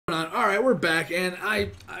Alright, we're back, and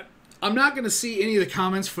I'm not going to see any of the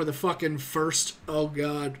comments for the fucking first, oh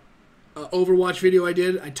god, Overwatch video I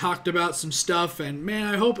did. I talked about some stuff, and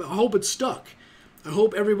man, I hope it stuck. I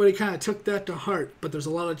hope everybody kind of took that to heart, but there's a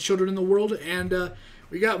lot of children in the world, and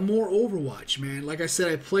we got more Overwatch, man. Like I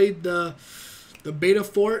said, I played the beta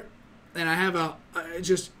for it, and I have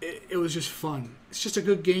it was just fun. It's just a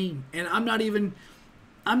good game, and I'm not even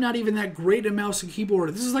that great at mouse and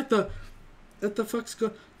keyboard. This is like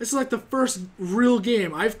this is like the first real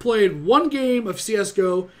game. I've played one game of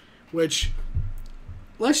CSGO, which,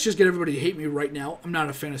 let's just get everybody to hate me right now. I'm not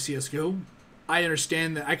a fan of CSGO. I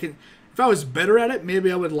understand that if I was better at it,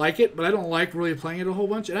 maybe I would like it, but I don't like really playing it a whole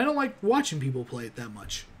bunch, and I don't like watching people play it that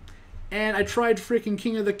much. And I tried freaking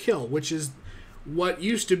King of the Kill, which is what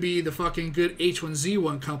used to be the fucking good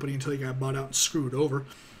H1Z1 company until they got bought out and screwed over.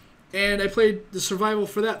 And I played the survival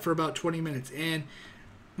for that for about 20 minutes, and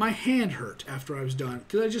my hand hurt after I was done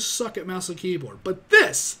because I just suck at mouse and keyboard. But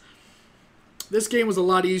this game was a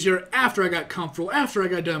lot easier after I got comfortable, after I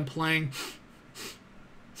got done playing.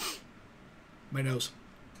 My nose.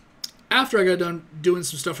 After I got done doing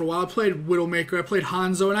some stuff for a while, I played Widowmaker, I played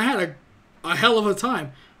Hanzo, and I had a hell of a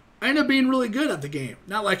time. I ended up being really good at the game.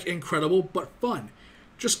 Not like incredible, but fun.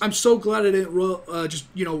 I'm so glad I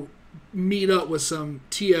didn't meet up with some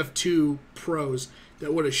TF2 pros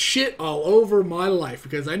that would have shit all over my life,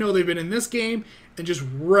 because I know they've been in this game and just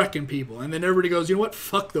wrecking people. And then everybody goes, you know what?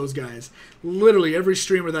 Fuck those guys. Literally every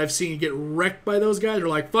streamer that I've seen get wrecked by those guys are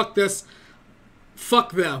like, fuck this.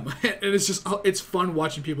 Fuck them. And it's fun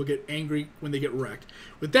watching people get angry when they get wrecked.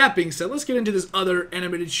 With that being said, let's get into this other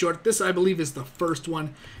animated short. This, I believe, is the first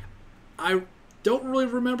one. I don't really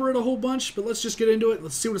remember it a whole bunch, but let's just get into it.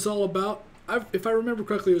 Let's see what it's all about. If I remember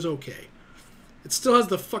correctly, it was okay. It still has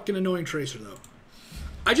the fucking annoying Tracer, though.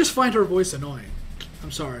 I just find her voice annoying.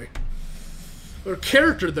 I'm sorry. Her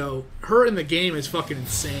character, though, her in the game is fucking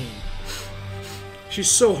insane. She's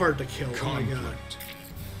so hard to kill. Oh my god.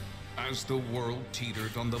 As the world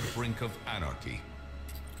teetered on the brink of anarchy,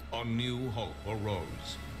 a new hope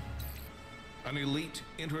arose. An elite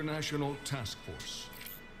international task force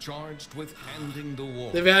charged with ending the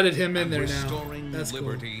war. They've added him in there now. That's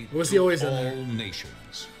cool. Was he always in there?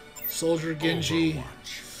 Nations. Soldier Genji.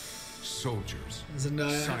 Overwatch. Soldiers.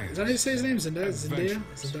 Zendaya. Is that how you say his name?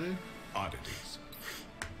 Zendaya? Oddities.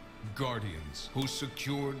 Guardians who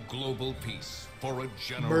secured global peace for a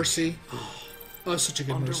generation. Mercy. Oh, such a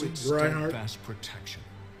good Under Mercy. its Reinhardt. steadfast protection,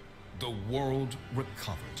 the world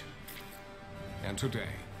recovered. And today,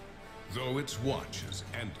 though its watch has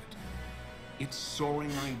ended, its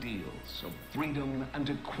soaring ideals of freedom and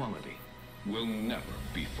equality will never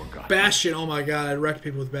be forgotten. Bastion. Oh my god, I wrecked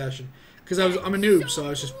people with Bastion. Because I'm a noob, so I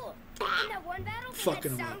was just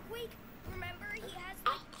fucking him up. Remember, he has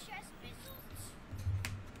like chest missiles.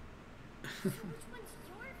 So which one's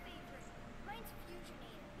your favorite? Mine's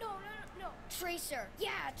Fusionator. No. Tracer.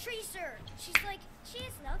 Yeah, Tracer. She's like,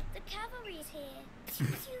 cheers, look, the cavalry's here. Pew,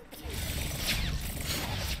 pew, pew.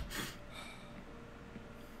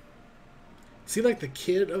 Is he like the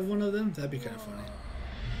kid of one of them? That'd be kind of funny.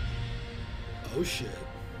 Oh shit.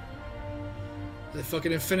 The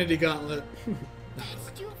fucking Infinity Gauntlet.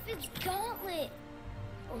 That's Doofen's gauntlet.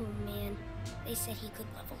 Oh man, they said he could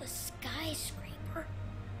level a skyscraper.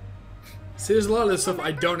 See, there's a lot of this stuff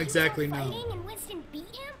I don't exactly know. And Winston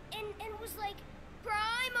beat him and was like,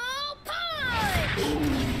 Primal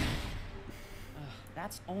Punch!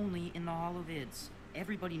 That's only in the holovids.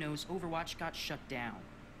 Everybody knows Overwatch got shut down.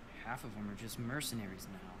 Half of them are just mercenaries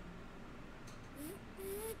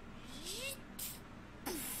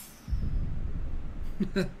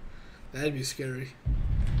now. That'd be scary.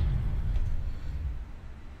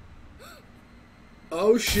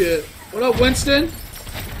 Oh shit. What up, Winston?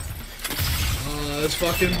 Oh, this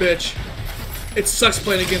fucking bitch. It sucks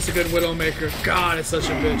playing against a good Widowmaker. God, it's such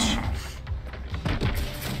a bitch.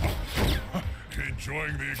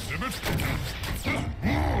 Enjoying the exhibit?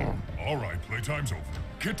 Alright, playtime's over.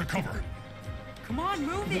 Get to cover. Come on,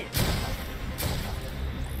 move it!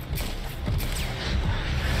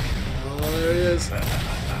 Oh, there he is.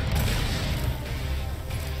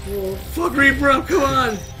 Oh, fuck Reaper up, come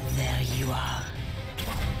on! There you are.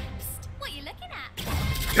 What you looking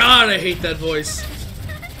at? God, I hate that voice.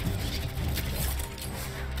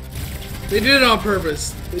 They did it on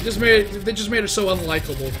purpose. They just made her so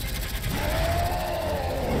unlikable.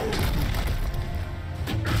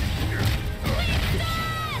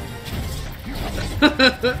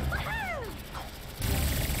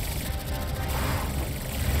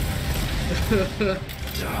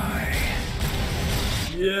 Die.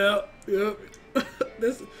 Yep.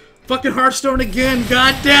 This fucking Hearthstone again.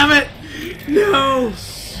 God damn it! No.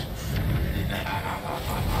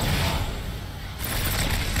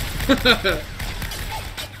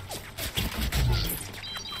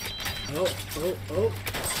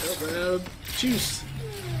 Juice.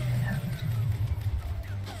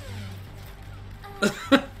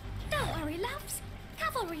 Don't worry, loves.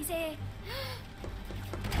 Cavalry's here.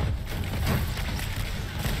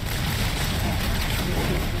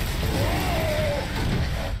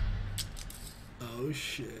 Oh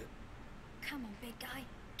shit. Come on, big guy.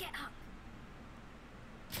 Get up.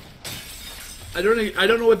 I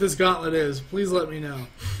don't know what this gauntlet is. Please let me know.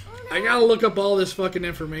 I gotta look up all this fucking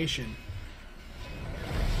information.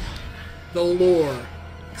 The lore.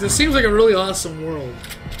 Because it seems like a really awesome world.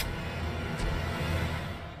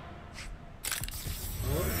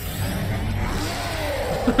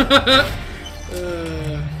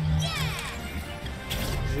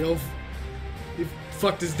 He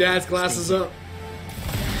fucked his dad's glasses up.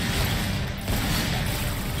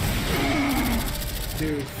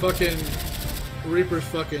 Dude, fucking Reaper's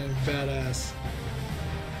fucking badass.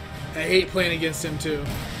 I hate playing against him too.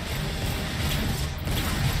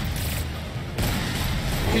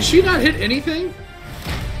 Did she not hit anything?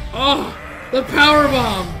 Oh, the power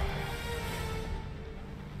bomb.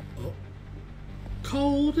 Oh.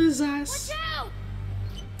 Cold as ice. Watch out!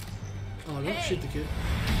 Oh, don't shoot the kid.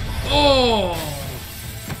 Oh!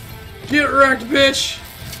 Get wrecked, bitch!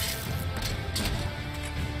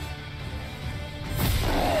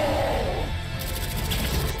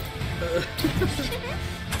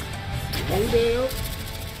 Hold out.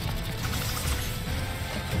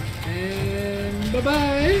 And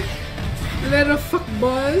bye-bye. Little fuck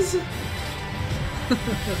boys. You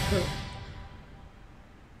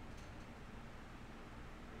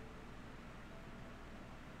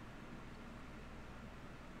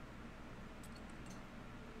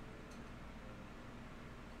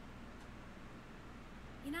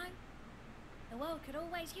know, the world could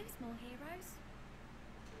always use more heroes.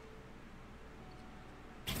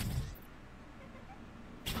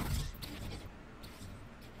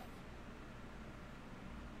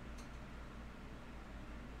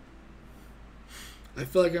 I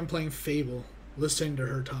feel like I'm playing Fable, listening to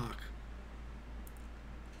her talk.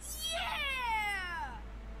 Yeah!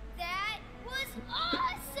 That was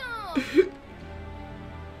awesome!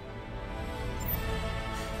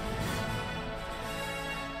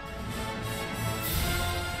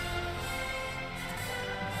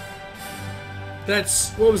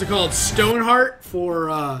 That's, what was it called? Stoneheart for,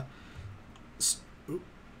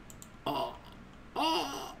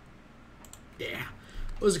 yeah.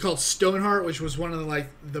 What was it called? Stoneheart, which was one of the, like,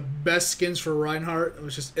 the best skins for Reinhardt. It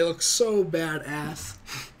was just, it looks so badass.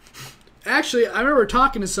 Actually, I remember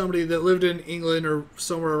talking to somebody that lived in England or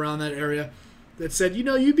somewhere around that area that said, you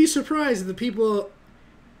know, you'd be surprised that the people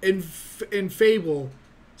in Fable,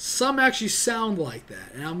 some actually sound like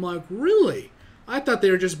that. And I'm like, really? I thought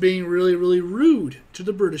they were just being really, really rude to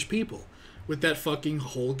the British people with that fucking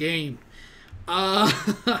whole game.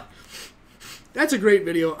 That's a great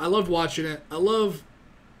video. I loved watching it. I love...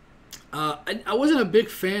 I wasn't a big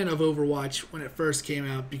fan of Overwatch when it first came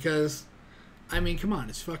out because, I mean, come on,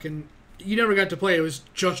 it's fucking... You never got to play. It was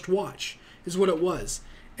just watch is what it was.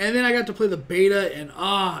 And then I got to play the beta, and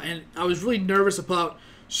I was really nervous about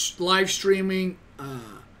live streaming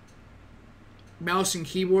mouse and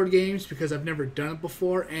keyboard games because I've never done it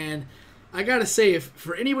before. And I gotta say, if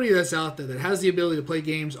for anybody that's out there that has the ability to play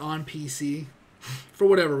games on PC for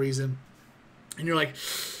whatever reason, and you're like,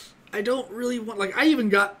 I don't really want, like, I even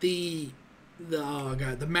got the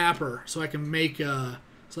mapper so I can make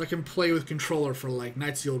so I can play with controller for like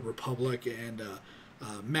Knights of the Old Republic and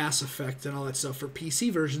Mass Effect and all that stuff for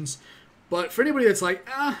PC versions. But for anybody that's like,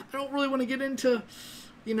 I don't really want to get into,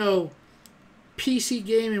 you know, PC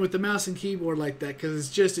gaming with the mouse and keyboard like that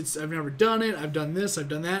because I've never done it. I've done this, I've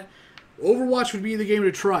done that. Overwatch would be the game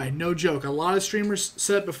to try, no joke. A lot of streamers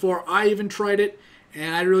said it before I even tried it,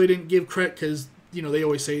 and I really didn't give credit because, you know, they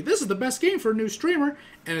always say this is the best game for a new streamer,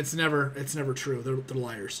 and it's never true. They're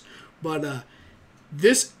liars. But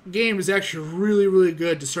this game is actually really, really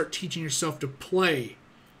good to start teaching yourself to play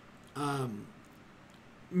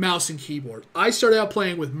mouse and keyboard. I started out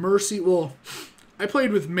playing with Mercy. Well, I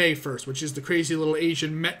played with Mei first, which is the crazy little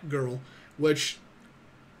Asian Met girl, which,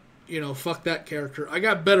 you know, fuck that character. I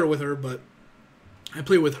got better with her, but I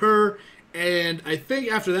played with her, and I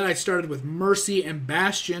think after that I started with Mercy and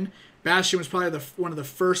Bastion. Bastion was probably one of the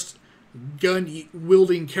first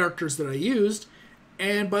gun-wielding characters that I used.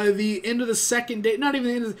 And by the end of the second day, not even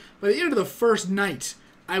the end by the end of the first night,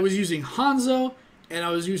 I was using Hanzo, and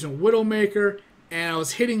I was using Widowmaker, and I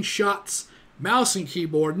was hitting shots, mouse and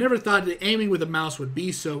keyboard. Never thought that aiming with a mouse would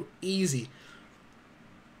be so easy.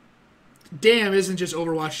 Damn, isn't just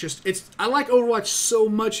Overwatch just... I like Overwatch so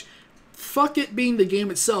much fuck it being the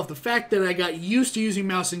game itself. The fact that I got used to using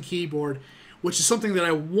mouse and keyboard, which is something that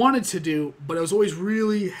I wanted to do, but I was always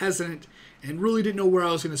really hesitant and really didn't know where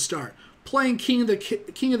I was going to start. Playing King of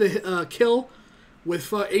the Kill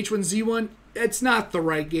with H1Z1, it's not the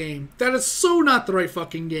right game. That is so not the right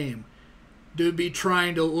fucking game to be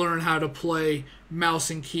trying to learn how to play mouse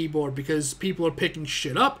and keyboard, because people are picking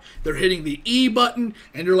shit up, they're hitting the E button,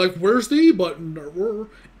 and you're like, where's the E button?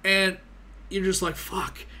 And you're just like,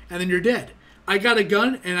 fuck. And then you're dead. I got a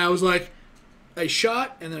gun, and I was like, I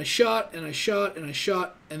shot, and then I shot, and I shot, and I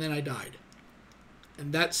shot, and then I died.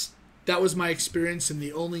 And that was my experience in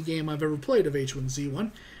the only game I've ever played of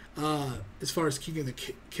H1Z1. As far as King of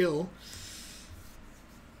the Kill,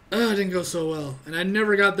 it didn't go so well. And I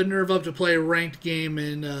never got the nerve up to play a ranked game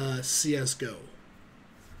in CSGO.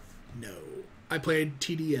 No. I played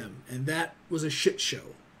TDM, and that was a shit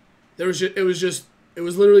show. It was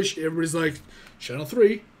literally, everybody's like, Channel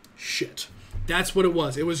 3, shit. That's what it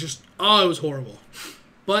was. It was just, it was horrible.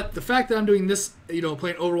 But the fact that I'm doing this,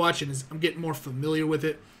 playing Overwatch, and I'm getting more familiar with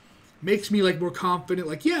it, makes me, more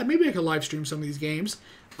confident. Yeah, maybe I could live stream some of these games.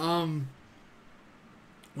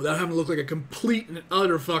 Without having to look like a complete and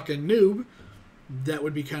utter fucking noob. That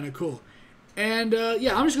would be kind of cool. And,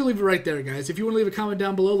 yeah, I'm just going to leave it right there, guys. If you want to leave a comment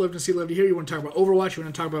down below, love to see, love to hear. You want to talk about Overwatch, you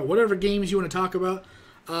want to talk about whatever games you want to talk about.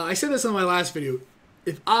 I said this on my last video.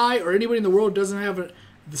 If I or anybody in the world doesn't have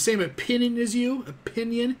the same opinion as you,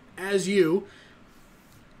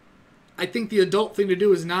 I think the adult thing to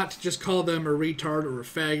do is not to just call them a retard or a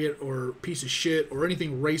faggot or a piece of shit or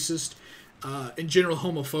anything racist, in general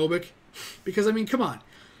homophobic. Because, I mean, come on.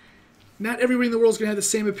 Not everybody in the world is going to have the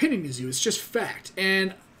same opinion as you. It's just fact.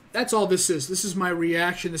 And that's all this is. This is my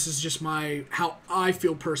reaction. This is just how I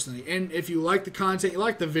feel personally. And if you like the content, you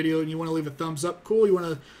like the video, and you want to leave a thumbs up, cool. You want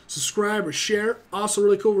to subscribe or share, also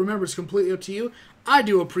really cool. Remember, it's completely up to you. I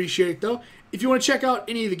do appreciate it, though. If you want to check out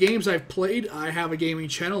any of the games I've played, I have a gaming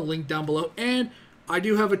channel, link down below. And I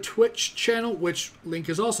do have a Twitch channel, which link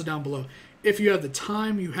is also down below. If you have the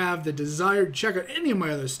time, you have the desire to check out any of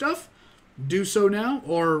my other stuff, do so now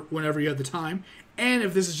or whenever you have the time. And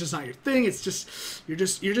if this is just not your thing, it's just you're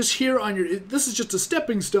just here on this is just a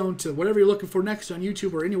stepping stone to whatever you're looking for next on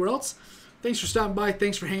YouTube or anywhere else. Thanks for stopping by.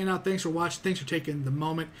 Thanks for hanging out. Thanks for watching. Thanks for taking the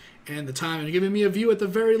moment and the time and giving me a view at the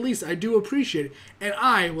very least. I do appreciate it. And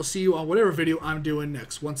I will see you on whatever video I'm doing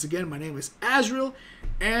next. Once again, my name is Azrael,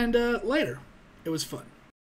 and later. It was fun.